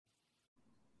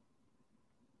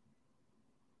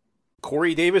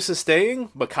Corey Davis is staying,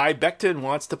 Mekhi Becton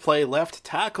wants to play left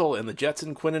tackle, and the Jets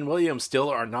and Quinnen Williams still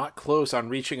are not close on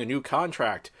reaching a new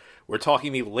contract. We're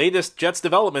talking the latest Jets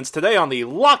developments today on the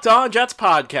Locked On Jets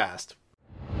podcast.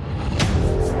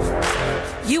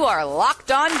 You are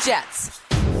Locked On Jets,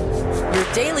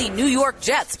 your daily New York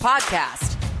Jets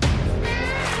podcast.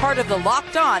 Part of the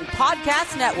Locked On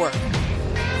Podcast Network,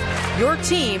 your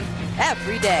team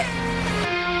every day.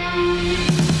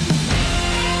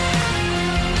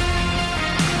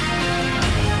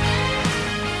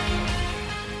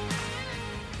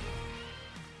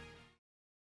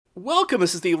 Welcome,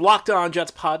 this is the Locked On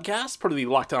Jets podcast, part of the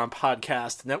Locked On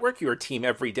Podcast Network, your team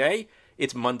every day.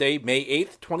 It's Monday, May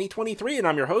 8th, 2023, and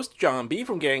I'm your host, John B.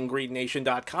 from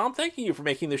GangGreedNation.com. Thanking you for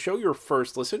making the show your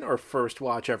first listen or first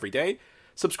watch every day.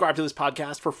 Subscribe to this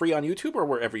podcast for free on YouTube or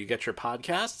wherever you get your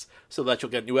podcasts so that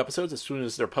you'll get new episodes as soon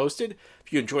as they're posted.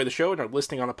 If you enjoy the show and are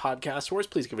listening on a podcast source,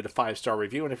 please give it a 5-star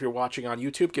review, and if you're watching on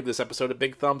YouTube, give this episode a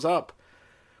big thumbs up.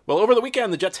 Well, over the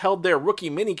weekend, the Jets held their rookie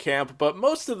minicamp, but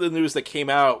most of the news that came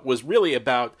out was really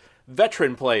about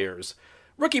veteran players.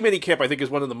 Rookie minicamp, I think, is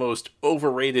one of the most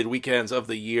overrated weekends of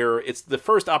the year. It's the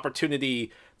first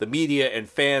opportunity the media and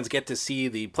fans get to see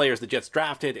the players the Jets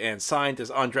drafted and signed as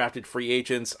undrafted free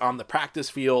agents on the practice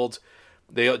field.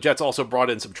 The Jets also brought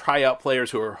in some tryout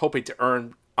players who are hoping to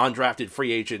earn undrafted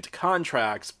free agent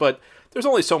contracts, but there's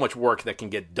only so much work that can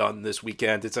get done this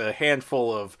weekend. It's a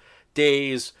handful of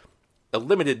days, a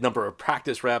limited number of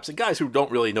practice reps, and guys who don't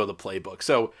really know the playbook.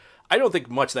 So I don't think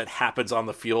much that happens on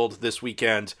the field this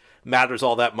weekend matters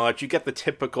all that much. You get the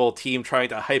typical team trying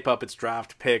to hype up its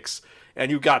draft picks,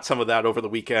 and you got some of that over the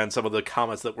weekend. Some of the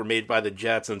comments that were made by the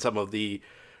Jets and some of the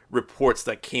reports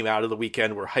that came out of the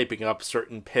weekend were hyping up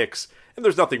certain picks, and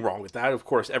there's nothing wrong with that. Of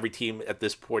course, every team at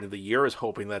this point of the year is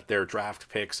hoping that their draft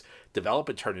picks develop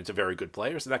and turn into very good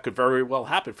players, and that could very well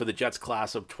happen for the Jets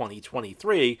class of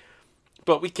 2023.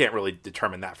 But we can't really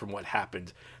determine that from what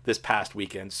happened this past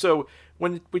weekend. So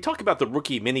when we talk about the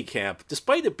rookie minicamp,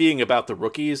 despite it being about the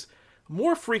rookies,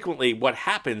 more frequently what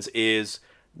happens is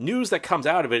news that comes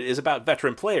out of it is about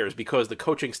veteran players because the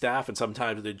coaching staff and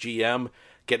sometimes the GM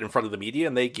get in front of the media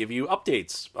and they give you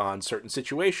updates on certain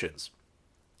situations.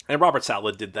 And Robert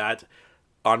Saleh did that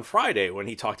on Friday when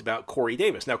he talked about Corey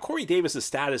Davis. Now, Corey Davis'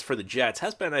 status for the Jets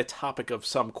has been a topic of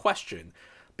some question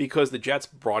because the Jets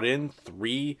brought in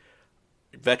 3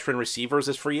 veteran receivers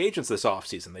as free agents this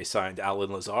offseason. They signed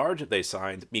Allen Lazard, they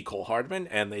signed Mecole Hardman,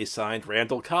 and they signed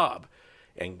Randall Cobb.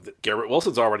 And Garrett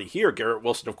Wilson's already here. Garrett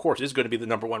Wilson, of course, is going to be the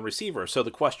number 1 receiver. So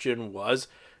the question was,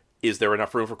 is there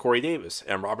enough room for Corey Davis?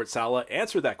 And Robert Saleh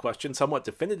answered that question somewhat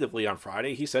definitively on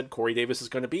Friday. He said Corey Davis is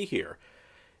going to be here.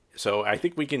 So I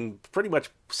think we can pretty much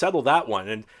settle that one.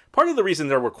 And part of the reason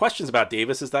there were questions about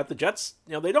Davis is that the Jets,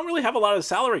 they don't really have a lot of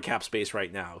salary cap space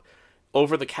right now.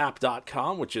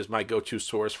 Overthecap.com, which is my go-to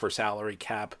source for salary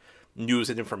cap news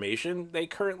and information, they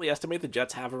currently estimate the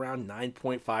Jets have around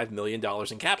 $9.5 million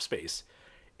in cap space.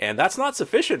 And that's not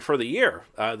sufficient for the year.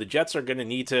 The Jets are going to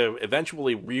need to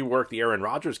eventually rework the Aaron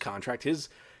Rodgers contract. His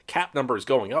cap number is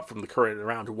going up from the current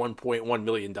around $1.1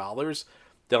 million.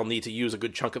 They'll need to use a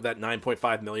good chunk of that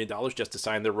 $9.5 million just to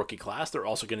sign their rookie class. They're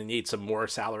also going to need some more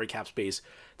salary cap space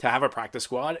to have a practice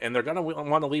squad. And they're going to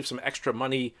want to leave some extra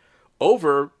money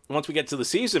over once we get to the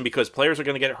season because players are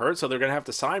going to get hurt, so they're going to have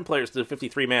to sign players to the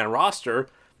 53-man roster.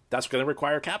 That's going to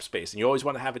require cap space, and you always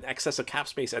want to have an excess of cap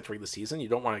space entering the season. You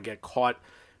don't want to get caught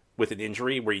with an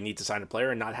injury where you need to sign a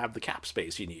player and not have the cap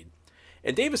space you need.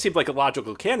 And Davis seemed like a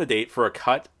logical candidate for a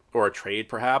cut or a trade,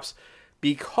 perhaps,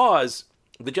 because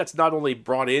the Jets not only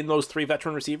brought in those 3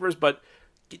 veteran receivers, but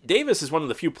Davis is one of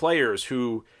the few players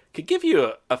who could give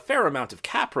you a fair amount of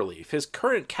cap relief. His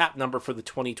current cap number for the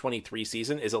 2023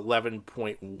 season is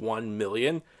 $11.1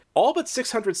 million. All but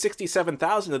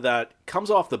 $667,000 of that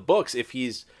comes off the books if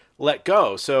he's let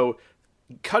go. So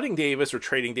cutting Davis or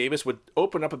trading Davis would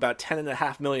open up about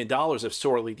 $10.5 million of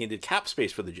sorely needed cap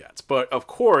space for the Jets. But of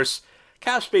course,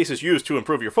 cap space is used to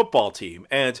improve your football team.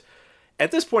 And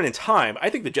at this point in time, I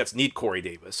think the Jets need Corey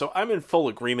Davis. So I'm in full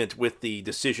agreement with the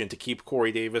decision to keep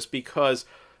Corey Davis because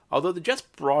although the Jets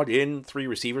brought in 3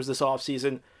 receivers this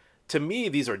offseason, to me,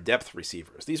 these are depth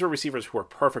receivers. These are receivers who are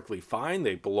perfectly fine.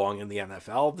 They belong in the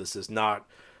NFL. This is not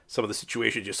some of the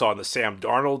situations you saw in the Sam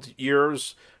Darnold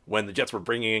years when the Jets were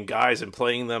bringing in guys and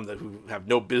playing them who have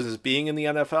no business being in the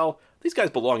NFL. These guys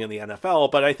belong in the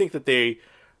NFL, but I think that they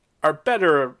are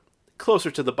better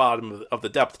closer to the bottom of the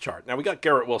depth chart. Now, we got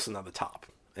Garrett Wilson on the top,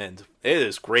 and it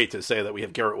is great to say that we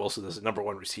have Garrett Wilson as the number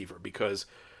 1 receiver because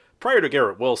prior to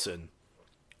Garrett Wilson,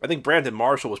 I think Brandon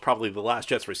Marshall was probably the last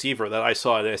Jets receiver that I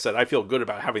saw, and I said, I feel good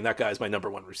about having that guy as my number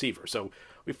 1 receiver. So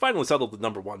we finally settled the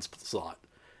number 1 slot.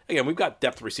 again, we've got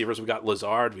depth receivers. We've got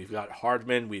Lazard, we've got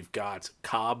Hardman, we've got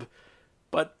Cobb.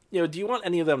 But, do you want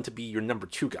any of them to be your number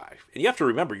 2 guy? And you have to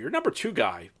remember, your number 2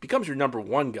 guy becomes your number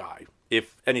 1 guy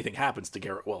if anything happens to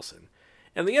Garrett Wilson.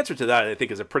 And the answer to that, I think,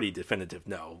 is a pretty definitive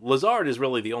no. Lazard is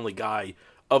really the only guy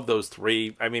of those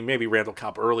 3. I mean, maybe Randall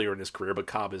Cobb earlier in his career, but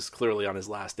Cobb is clearly on his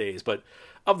last days. But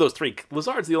of those 3,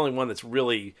 Lazard's the only one that's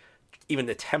really even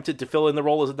attempted to fill in the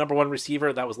role as a number 1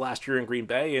 receiver. That was last year in Green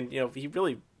Bay, and he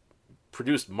really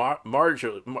produced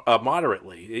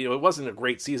moderately. It wasn't a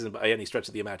great season by any stretch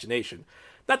of the imagination.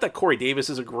 Not that Corey Davis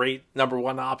is a great number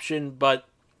 1 option, but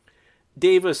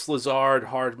Davis, Lazard,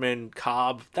 Hardman,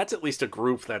 Cobb, that's at least a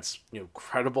group that's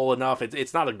credible enough.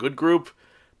 It's not a good group,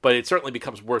 but it certainly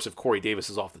becomes worse if Corey Davis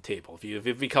is off the table. If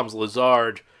it becomes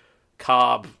Lazard,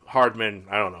 Cobb, Hardman,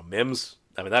 I don't know, Mims,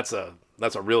 I mean, that's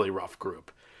a really rough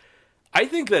group. I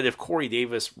think that if Corey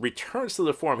Davis returns to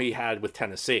the form he had with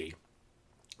Tennessee,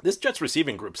 this Jets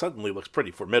receiving group suddenly looks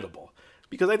pretty formidable.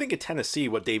 Because I think at Tennessee,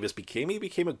 what Davis became, he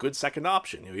became a good second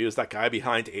option. He was that guy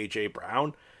behind A.J.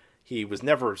 Brown. He was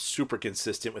never super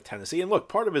consistent with Tennessee. And look,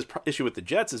 part of his issue with the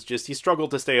Jets is just he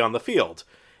struggled to stay on the field.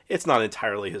 It's not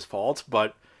entirely his fault,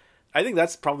 but I think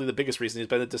that's probably the biggest reason he's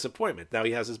been a disappointment. Now,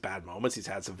 he has his bad moments. He's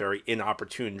had some very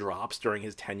inopportune drops during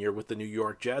his tenure with the New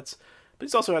York Jets, but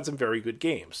he's also had some very good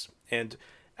games. And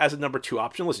as a number 2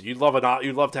 option, listen, you'd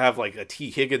love to have like a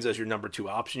T. Higgins as your number 2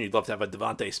 option. You'd love to have a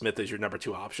Devontae Smith as your number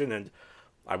 2 option. And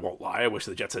I won't lie, I wish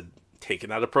the Jets had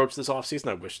taken that approach this offseason.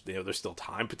 I wish there's still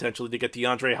time potentially to get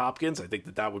DeAndre Hopkins. I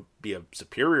think that would be a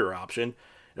superior option.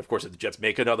 And of course, if the Jets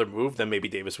make another move, then maybe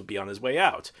Davis would be on his way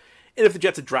out. And if the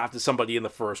Jets had drafted somebody in the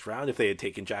first round, if they had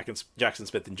taken Jackson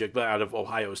Smith and Jigba out of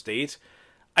Ohio State,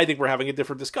 I think we're having a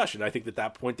different discussion. I think at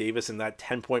that point, Davis in that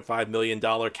 $10.5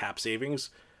 million cap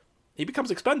savings, he becomes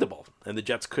expendable, and the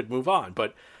Jets could move on.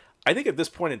 But I think at this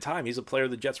point in time, he's a player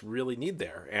the Jets really need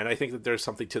there. And I think that there's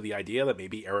something to the idea that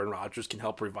maybe Aaron Rodgers can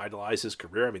help revitalize his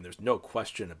career. I mean, there's no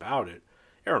question about it.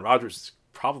 Aaron Rodgers is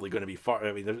probably going to be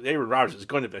Aaron Rodgers is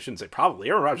going to, I shouldn't say probably,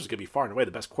 Aaron Rodgers is going to be far and away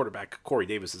the best quarterback Corey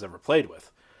Davis has ever played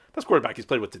with. The best quarterback he's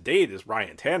played with to date is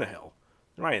Ryan Tannehill.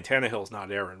 Ryan Tannehill is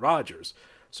not Aaron Rodgers.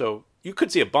 So you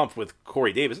could see a bump with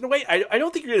Corey Davis. In a way, I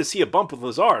don't think you're going to see a bump with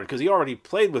Lazard because he already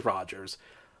played with Rodgers.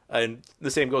 And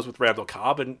the same goes with Randall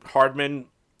Cobb and Hardman.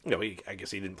 I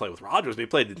guess he didn't play with Rodgers, but he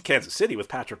played in Kansas City with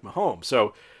Patrick Mahomes.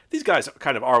 So these guys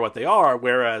kind of are what they are,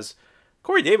 whereas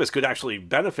Corey Davis could actually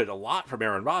benefit a lot from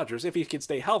Aaron Rodgers if he could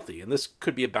stay healthy. And this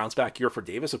could be a bounce-back year for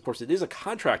Davis. Of course, it is a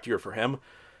contract year for him.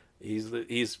 He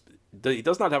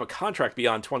does not have a contract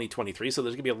beyond 2023, so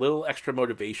there's going to be a little extra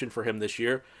motivation for him this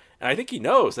year. And I think he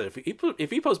knows that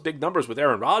if he posts big numbers with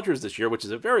Aaron Rodgers this year, which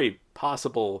is a very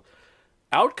possible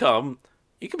outcome,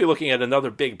 he could be looking at another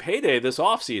big payday this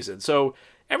offseason. So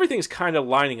everything's kind of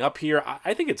lining up here.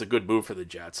 I think it's a good move for the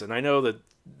Jets. And I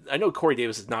know Corey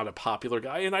Davis is not a popular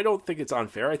guy, and I don't think it's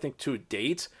unfair. I think to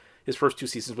date, his first 2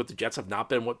 seasons with the Jets have not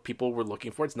been what people were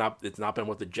looking for. It's not been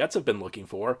what the Jets have been looking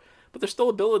for, but there's still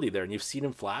ability there, and you've seen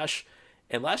him flash.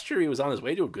 And last year he was on his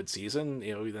way to a good season.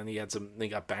 Then he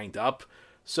got banged up.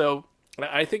 So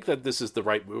I think that this is the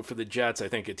right move for the Jets. I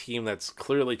think a team that's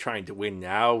clearly trying to win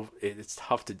now, it's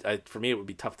tough for me, it would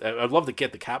be tough. I'd love to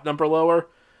get the cap number lower.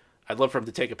 I'd love for him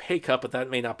to take a pay cut, but that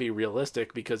may not be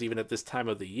realistic because even at this time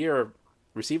of the year,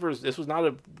 receivers, this was not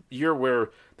a year where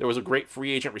there was a great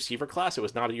free agent receiver class. It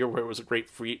was not a year where it was a great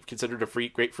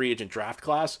great free agent draft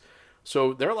class.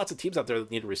 So there are lots of teams out there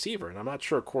that need a receiver, and I'm not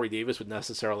sure Corey Davis would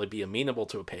necessarily be amenable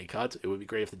to a pay cut. It would be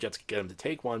great if the Jets could get him to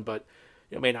take one, but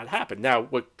it may not happen. Now,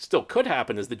 what still could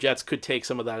happen is the Jets could take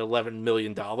some of that $11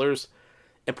 million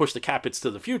and push the cap hits to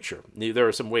the future. There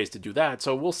are some ways to do that,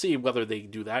 so we'll see whether they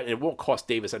do that, and it won't cost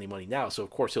Davis any money now, so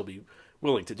of course he'll be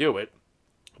willing to do it.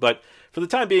 But for the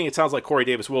time being, it sounds like Corey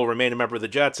Davis will remain a member of the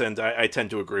Jets, and I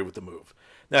tend to agree with the move.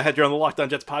 Now, ahead here on the Locked On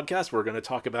Jets podcast, we're going to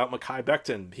talk about Mekhi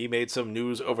Becton. He made some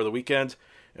news over the weekend,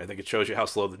 and I think it shows you how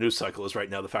slow the news cycle is right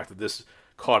now, the fact that this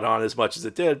caught on as much as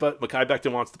it did. But Mekhi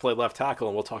Becton wants to play left tackle,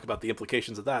 and we'll talk about the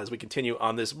implications of that as we continue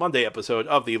on this Monday episode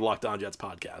of the Locked On Jets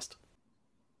podcast.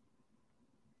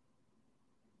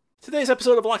 Today's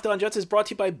episode of Locked On Jets is brought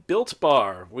to you by Built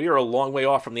Bar. We are a long way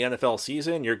off from the NFL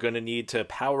season. You're going to need to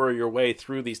power your way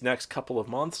through these next couple of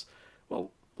months.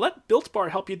 Well, let Built Bar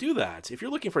help you do that. If you're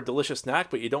looking for a delicious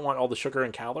snack, but you don't want all the sugar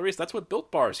and calories, that's what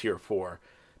Built Bar is here for.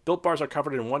 Built Bars are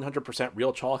covered in 100%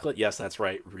 real chocolate. Yes, that's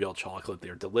right, real chocolate.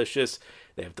 They're delicious.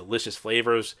 They have delicious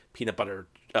flavors, peanut butter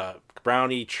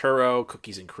brownie, churro,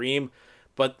 cookies and cream.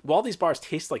 But while these bars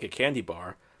taste like a candy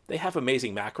bar, they have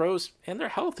amazing macros, and they're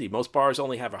healthy. Most bars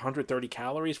only have 130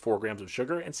 calories, 4 grams of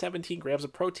sugar, and 17 grams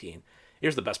of protein.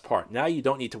 Here's the best part. Now you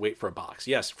don't need to wait for a box.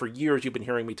 Yes, for years you've been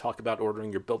hearing me talk about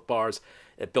ordering your Built Bars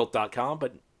at Built.com,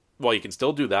 but well, you can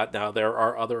still do that. Now there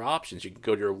are other options. You can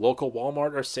go to your local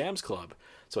Walmart or Sam's Club.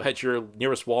 So head to your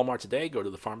nearest Walmart today, go to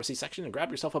the pharmacy section, and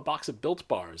grab yourself a box of Built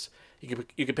Bars. You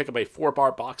can pick up a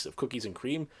 4-bar box of cookies and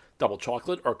cream, double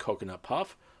chocolate, or coconut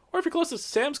puff. Or if you're close to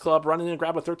Sam's Club, run in and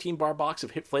grab a 13-bar box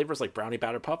of hit flavors like Brownie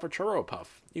Batter Puff or Churro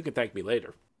Puff. You can thank me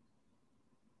later.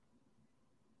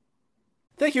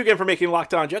 Thank you again for making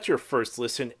Locked On Jets your first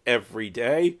listen every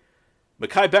day.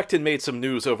 Mekhi Becton made some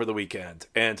news over the weekend,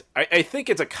 and I think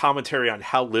it's a commentary on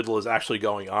how little is actually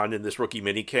going on in this rookie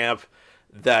minicamp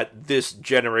that this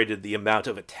generated the amount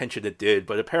of attention it did.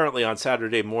 But apparently on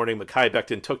Saturday morning, Mekhi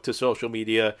Becton took to social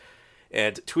media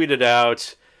and tweeted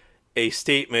out a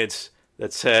statement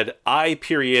that said, I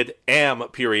period am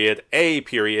period a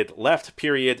period left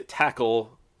period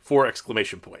tackle 4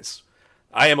 exclamation points.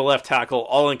 I am a left tackle,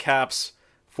 all in caps,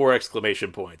 4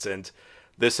 exclamation points. And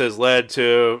this has led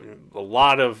to a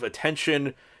lot of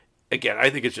attention. Again, I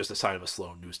think it's just a sign of a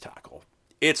slow news tackle.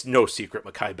 It's no secret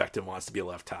Mekhi Becton wants to be a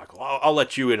left tackle. I'll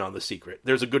let you in on the secret.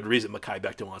 There's a good reason Mekhi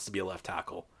Becton wants to be a left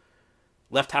tackle.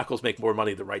 Left tackles make more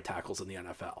money than right tackles in the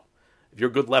NFL. If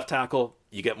you're a good left tackle,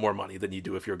 you get more money than you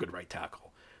do if you're a good right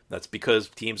tackle. That's because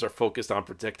teams are focused on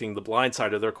protecting the blind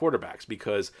side of their quarterbacks,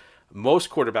 because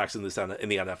most quarterbacks in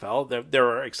the NFL, there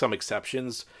are some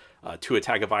exceptions. Tua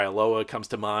Tagovailoa comes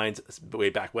to mind.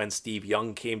 Way back when, Steve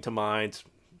Young came to mind.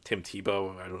 Tim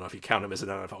Tebow, I don't know if you count him as an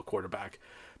NFL quarterback.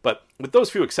 But with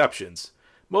those few exceptions,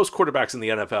 most quarterbacks in the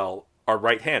NFL are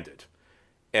right-handed.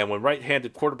 And when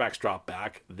right-handed quarterbacks drop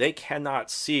back, they cannot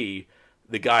see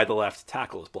the guy the left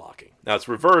tackle is blocking. Now, it's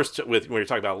reversed when you're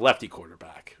talking about a lefty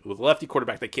quarterback. With a lefty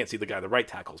quarterback, they can't see the guy the right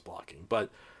tackle is blocking. But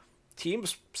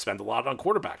teams spend a lot on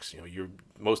quarterbacks.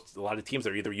 A lot of teams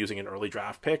are either using an early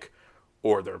draft pick,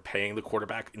 or they're paying the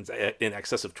quarterback in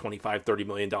excess of $25-30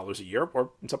 million a year,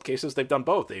 or in some cases they've done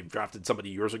both. They've drafted somebody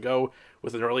years ago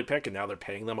with an early pick, and now they're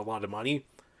paying them a lot of money.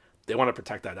 They want to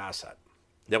protect that asset.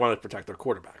 They want to protect their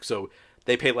quarterback. So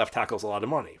they pay left tackles a lot of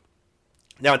money.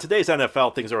 Now, in today's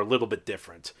NFL, things are a little bit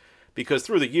different, because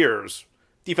through the years,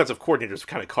 defensive coordinators have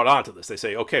kind of caught on to this. They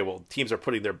say, okay, well, teams are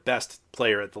putting their best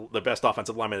player at the best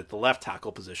offensive lineman at the left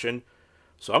tackle position,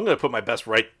 so I'm going to put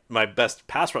my best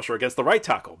pass rusher against the right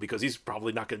tackle, because he's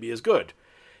probably not going to be as good.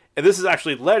 And this has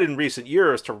actually led in recent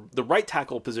years to the right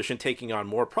tackle position taking on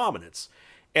more prominence.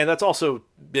 And that's also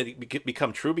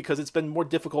become true because it's been more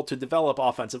difficult to develop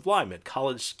offensive linemen.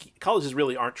 Colleges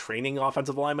really aren't training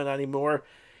offensive linemen anymore.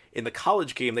 In the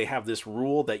college game, they have this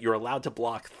rule that you're allowed to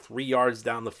block 3 yards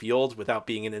down the field without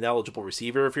being an ineligible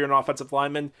receiver if you're an offensive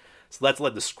lineman. So that's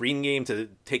led the screen game to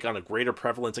take on a greater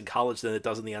prevalence in college than it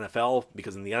does in the NFL,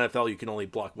 because in the NFL, you can only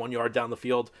block 1 yard down the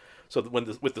field. So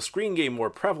with the screen game more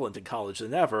prevalent in college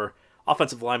than ever,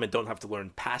 offensive linemen don't have to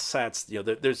learn pass sets.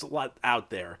 There's a lot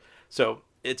out there. So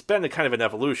it's been a kind of an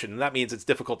evolution, and that means it's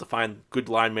difficult to find good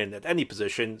linemen at any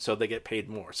position, so they get paid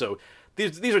more. So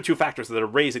these are two factors that are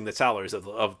raising the salaries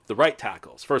of the right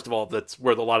tackles. First of all, that's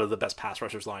where a lot of the best pass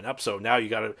rushers line up. So now you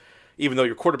got to, even though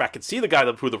your quarterback can see the guy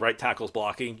who the right tackle is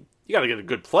blocking, you got to get a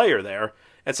good player there.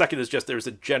 And second is just there's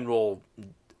a general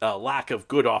lack of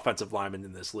good offensive linemen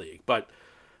in this league. But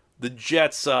the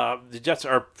Jets are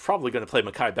probably going to play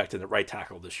Mekhi Becton at right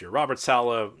tackle this year. Robert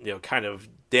Saleh, kind of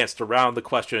danced around the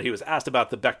question. He was asked about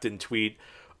the Becton tweet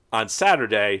on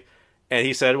Saturday, and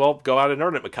he said, "Well, go out and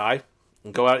earn it, Mekhi.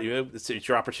 And go out. It's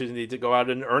your opportunity to go out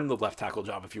and earn the left tackle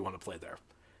job if you want to play there."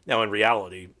 Now, in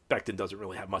reality, Becton doesn't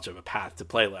really have much of a path to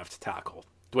play left tackle.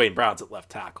 Dwayne Brown's at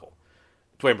left tackle.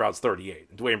 Dwayne Brown's 38.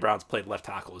 And Dwayne Brown's played left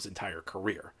tackle his entire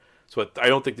career. So I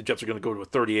don't think the Jets are going to go to a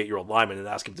 38-year-old lineman and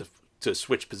ask him to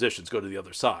switch positions, go to the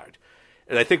other side.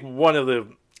 And I think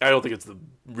I don't think it's the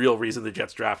real reason the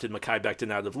Jets drafted Mekhi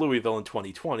Becton out of Louisville in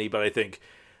 2020, but I think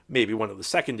maybe one of the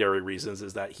secondary reasons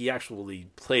is that he actually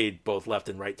played both left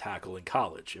and right tackle in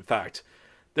college. In fact,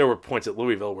 there were points at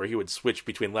Louisville where he would switch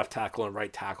between left tackle and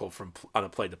right tackle on a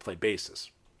play-to-play basis.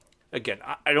 Again,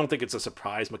 I don't think it's a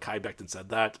surprise Mekhi Becton said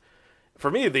that. For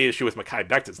me, the issue with Mekhi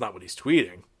Becton is not what he's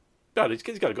tweeting. No, he's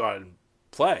got to go out and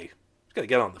play. He's got to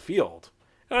get on the field.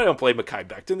 And I don't blame Mekhi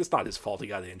Becton. It's not his fault he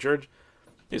got injured.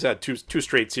 He's had two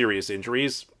straight serious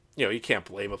injuries. You can't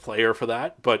blame a player for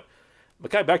that. But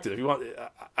Mekhi Becton, if you want,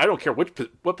 I don't care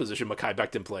what position Mekhi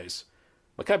Becton plays.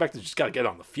 Mekhi Becton's just got to get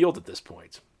on the field at this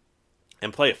point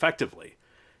and play effectively.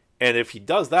 And if he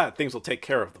does that, things will take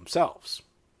care of themselves.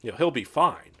 He'll be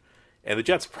fine. And the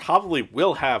Jets probably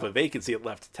will have a vacancy at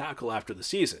left tackle after the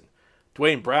season.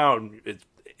 Dwayne Brown, it's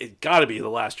got to be the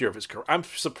last year of his career. I'm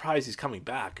surprised he's coming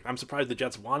back. I'm surprised the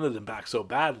Jets wanted him back so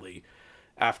badly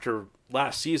after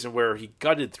last season where he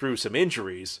gutted through some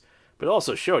injuries, but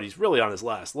also showed he's really on his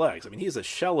last legs. I mean, he's a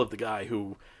shell of the guy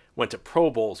who went to Pro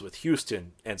Bowls with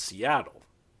Houston and Seattle.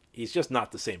 He's just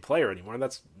not the same player anymore, and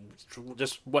that's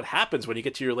just what happens when you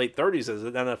get to your late 30s as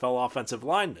an NFL offensive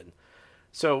lineman.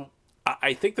 So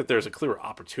I think that there's a clear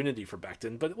opportunity for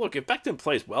Becton. But look, if Becton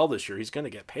plays well this year, he's going to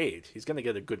get paid. He's going to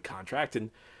get a good contract.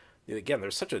 And again,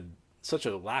 there's such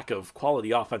a lack of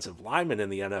quality offensive linemen in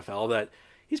the NFL that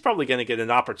he's probably going to get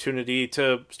an opportunity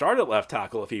to start at left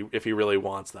tackle if he really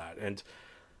wants that. And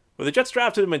when the Jets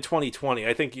drafted him in 2020,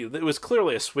 I think it was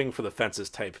clearly a swing for the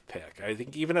fences type pick. I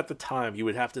think even at the time, you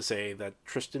would have to say that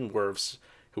Tristan Wirfs,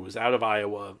 who was out of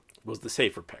Iowa, was the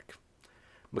safer pick.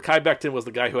 Mekhi Becton was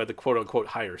the guy who had the quote-unquote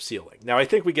higher ceiling. Now, I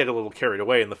think we get a little carried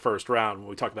away in the first round when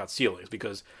we talk about ceilings,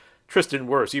 because Tristan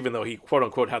Wirfs, even though he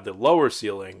quote-unquote had the lower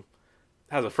ceiling,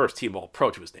 has a first-team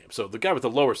All-Pro to his name. So the guy with the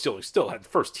lower ceiling still had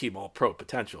first-team All-Pro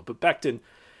potential. But Becton,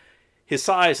 his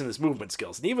size and his movement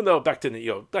skills, and even though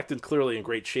Becton clearly in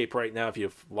great shape right now, if you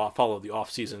follow the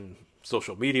off-season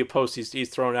social media posts he's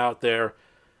thrown out there,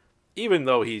 even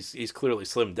though he's clearly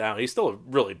slimmed down, he's still a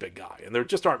really big guy. And there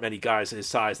just aren't many guys his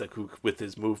size that with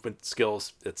his movement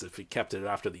skills, it's if he kept it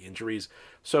after the injuries.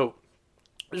 So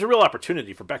there's a real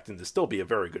opportunity for Becton to still be a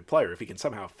very good player if he can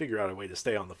somehow figure out a way to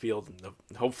stay on the field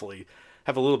and hopefully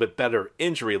have a little bit better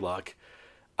injury luck.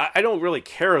 I don't really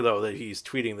care, though, that he's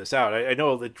tweeting this out. I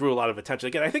know that drew a lot of attention.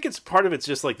 Again, I think part of it's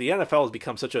just like the NFL has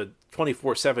become such a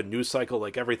 24/7 news cycle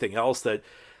like everything else that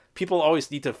people always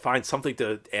need to find something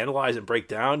to analyze and break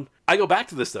down. I go back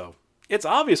to this, though. It's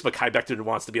obvious Mekhi Becton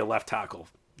wants to be a left tackle.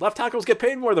 Left tackles get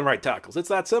paid more than right tackles. It's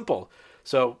that simple.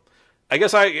 So I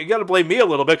guess you got to blame me a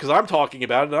little bit because I'm talking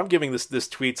about it and I'm giving this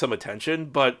tweet some attention,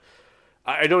 but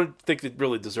I don't think it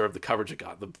really deserved the coverage it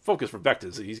got. The focus for Becton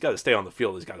is he's got to stay on the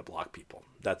field. He's got to block people.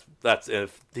 That's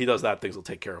if he does that, things will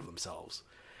take care of themselves.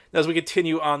 Now, as we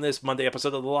continue on this Monday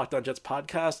episode of the Locked On Jets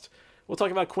podcast, we'll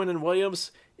talk about Quinnen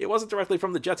Williams. It wasn't directly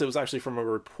from the Jets. It was actually from a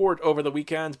report over the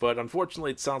weekend, but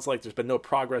unfortunately, it sounds like there's been no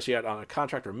progress yet on a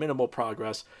contract or minimal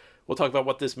progress. We'll talk about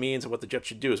what this means and what the Jets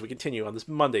should do as we continue on this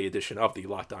Monday edition of the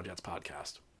Locked On Jets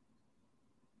podcast.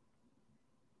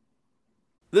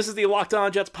 This is the Locked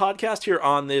On Jets podcast here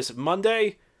on this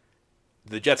Monday.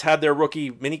 The Jets had their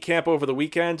rookie minicamp over the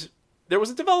weekend. There was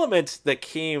a development that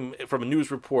came from a news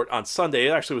report on Sunday.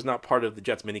 It actually was not part of the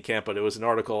Jets minicamp, but it was an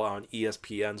article on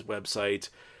ESPN's website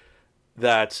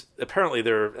that apparently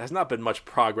there has not been much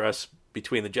progress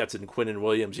between the Jets and Quinnen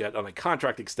Williams yet on a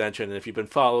contract extension. And if you've been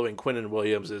following, Quinnen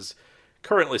Williams is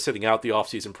currently sitting out the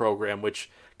offseason program, which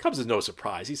comes as no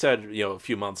surprise. He said, a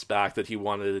few months back that he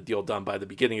wanted a deal done by the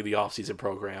beginning of the offseason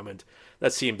program, and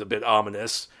that seemed a bit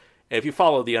ominous. And if you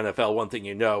follow the NFL, one thing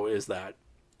you know is that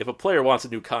if a player wants a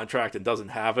new contract and doesn't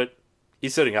have it,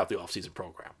 he's sitting out the offseason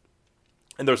program.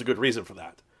 And there's a good reason for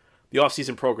that. The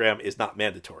offseason program is not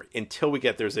mandatory. Until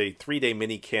there's a 3-day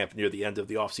mini camp near the end of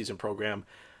the offseason program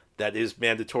that is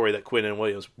mandatory that Quinnen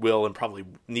Williams will and probably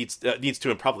needs to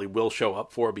and probably will show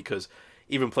up for, because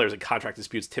even players in contract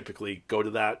disputes typically go to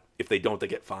that. If they don't, they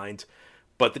get fined.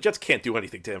 But the Jets can't do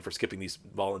anything to him for skipping these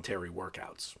voluntary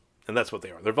workouts. And that's what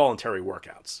they are. They're voluntary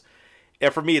workouts.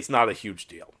 And for me, it's not a huge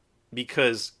deal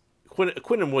because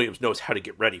Quinnen Williams knows how to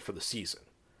get ready for the season.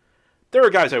 There are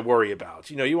guys I worry about.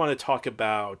 You want to talk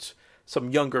about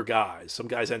some younger guys, some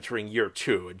guys entering year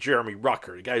 2, a Jeremy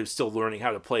Ruckert, a guy who's still learning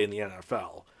how to play in the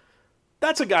NFL.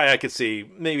 That's a guy I could see,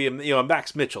 maybe a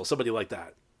Max Mitchell, somebody like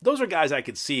that. Those are guys I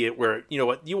could see it where,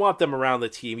 you want them around the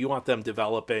team, you want them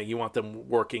developing, you want them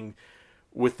working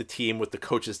with the team, with the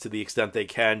coaches to the extent they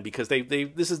can, because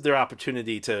this is their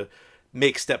opportunity to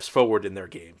make steps forward in their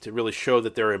game, to really show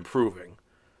that they're improving.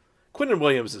 Quinnen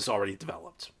Williams is already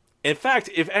developed. In fact,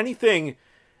 if anything,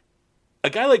 a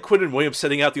guy like Quinnen Williams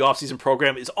setting out the offseason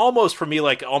program is almost, for me,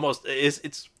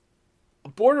 it's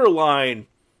borderline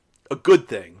a good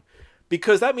thing,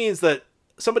 because that means that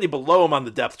somebody below him on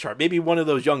the depth chart, maybe one of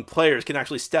those young players, can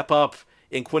actually step up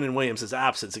in Quinnen Williams'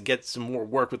 absence and get some more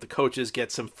work with the coaches, get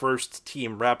some first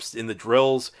team reps in the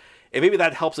drills, and maybe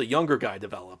that helps a younger guy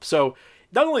develop. So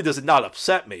not only does it not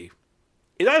upset me,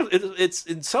 it's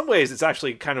in some ways it's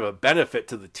actually kind of a benefit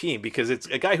to the team, because it's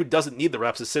a guy who doesn't need the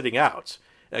reps is sitting out.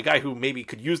 A guy who maybe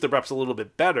could use the reps a little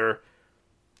bit better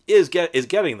is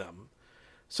getting them.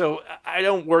 So I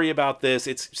don't worry about this.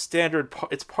 It's standard.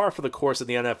 It's par for the course in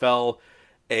the NFL.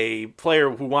 A player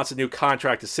who wants a new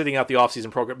contract is sitting out the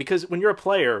offseason program, because when you're a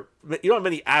player, you don't have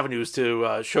many avenues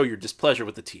to show your displeasure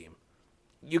with the team.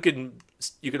 You can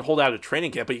hold out a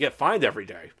training camp, but you get fined every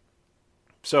day.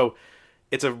 So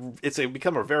it's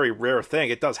become a very rare thing.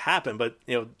 It does happen, but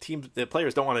the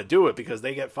players don't want to do it because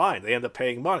they get fined. They end up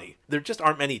paying money. There just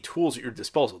aren't many tools at your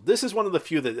disposal. This is one of the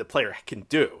few that a player can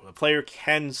do. A player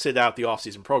can sit out the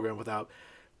offseason program without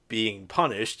being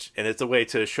punished, and it's a way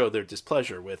to show their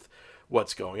displeasure with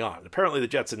what's going on. Apparently, the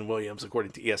Jets and Williams,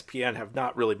 according to ESPN, have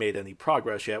not really made any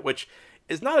progress yet, which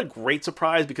is not a great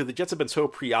surprise because the Jets have been so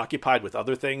preoccupied with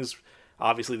other things.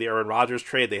 Obviously, the Aaron Rodgers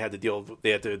trade, they had to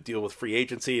deal with free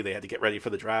agency, they had to get ready for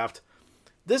the draft.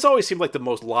 This always seemed like the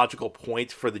most logical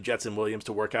point for the Jets and Williams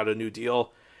to work out a new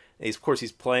deal. And of course,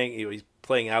 he's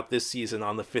playing out this season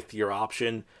on the 5th-year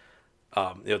option.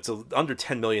 It's under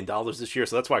 $10 million this year,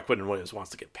 so that's why Quinnen Williams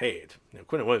wants to get paid.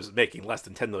 Quinnen Williams is making less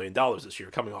than $10 million this year,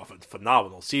 coming off a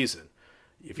phenomenal season.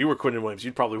 If you were Quinnen Williams,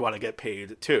 you'd probably want to get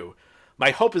paid too. My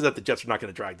hope is that the Jets are not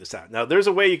going to drag this out. Now, there's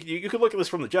a way you could look at this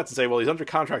from the Jets and say, well, he's under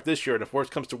contract this year, and if worse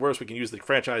comes to worse, we can use the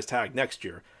franchise tag next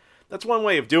year. That's one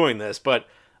way of doing this, but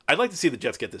I'd like to see the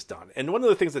Jets get this done. And one of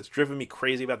the things that's driven me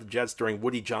crazy about the Jets during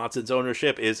Woody Johnson's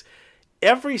ownership is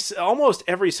almost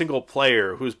every single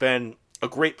player who's been a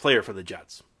great player for the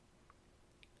Jets.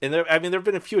 And there have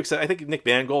been a few exceptions. I think Nick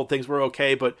Mangold, things were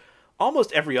okay, but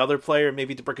almost every other player,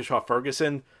 maybe DeBrickashaw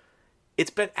Ferguson, it's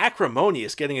been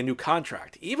acrimonious getting a new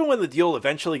contract. Even when the deal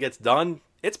eventually gets done,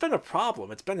 it's been a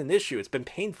problem. It's been an issue. It's been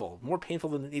painful, more painful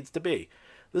than it needs to be.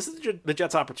 This is the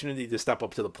Jets' opportunity to step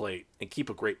up to the plate and keep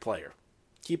a great player.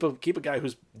 Keep a guy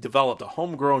who's developed a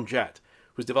homegrown Jet,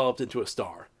 who's developed into a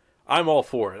star. I'm all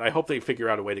for it. I hope they figure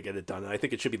out a way to get it done, and I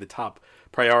think it should be the top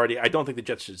priority. I don't think the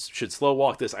Jets should slow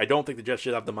walk this. I don't think the Jets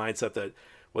should have the mindset that,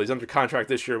 well, he's under contract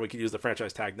this year and we can use the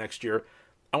franchise tag next year.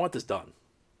 I want this done.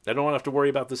 I don't want to have to worry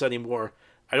about this anymore.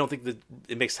 I don't think that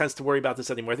it makes sense to worry about this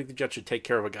anymore. I think the Jets should take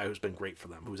care of a guy who's been great for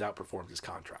them, who's outperformed his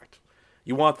contract.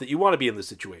 You want to be in this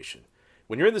situation.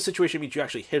 When you're in this situation, it means you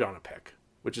actually hit on a pick,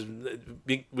 which has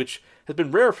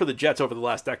been rare for the Jets over the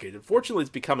last decade. Unfortunately, it's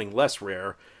becoming less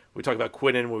rare. We talk about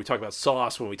Quinnen, when we talk about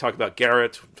Sauce, when we talk about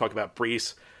Garrett, when we talk about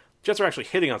Brees. Jets are actually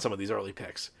hitting on some of these early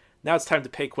picks. Now it's time to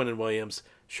pay Quinnen Williams,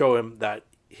 show him that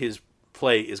his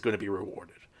play is going to be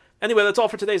rewarded. Anyway, that's all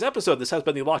for today's episode. This has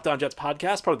been the Locked On Jets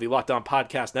podcast, part of the Locked On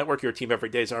Podcast Network. Your team every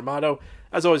day is our motto.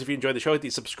 As always, if you enjoyed the show, hit the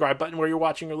subscribe button where you're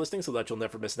watching or listening so that you'll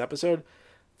never miss an episode.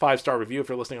 5-star review if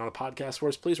you're listening on a podcast for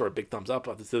us, please, or a big thumbs up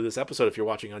to this episode if you're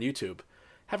watching on YouTube.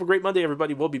 Have a great Monday,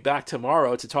 everybody. We'll be back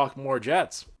tomorrow to talk more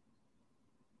Jets.